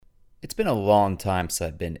It's been a long time since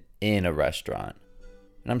I've been in a restaurant,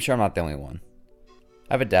 and I'm sure I'm not the only one.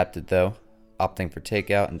 I've adapted though, opting for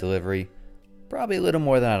takeout and delivery, probably a little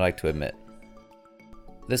more than I'd like to admit.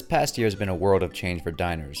 This past year has been a world of change for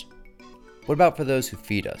diners. What about for those who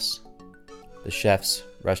feed us? The chefs,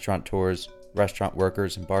 restaurateurs, restaurant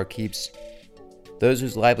workers, and barkeeps? Those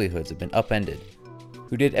whose livelihoods have been upended,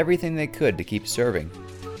 who did everything they could to keep serving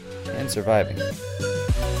and surviving.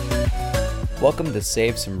 Welcome to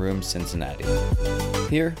Save Some Room Cincinnati.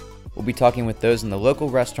 Here, we'll be talking with those in the local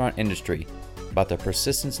restaurant industry about their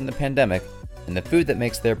persistence in the pandemic and the food that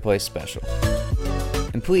makes their place special.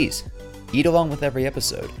 And please, eat along with every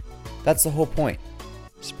episode. That's the whole point.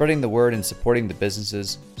 Spreading the word and supporting the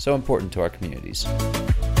businesses so important to our communities.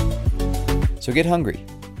 So get hungry,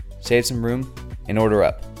 save some room, and order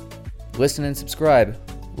up. Listen and subscribe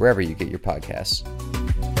wherever you get your podcasts.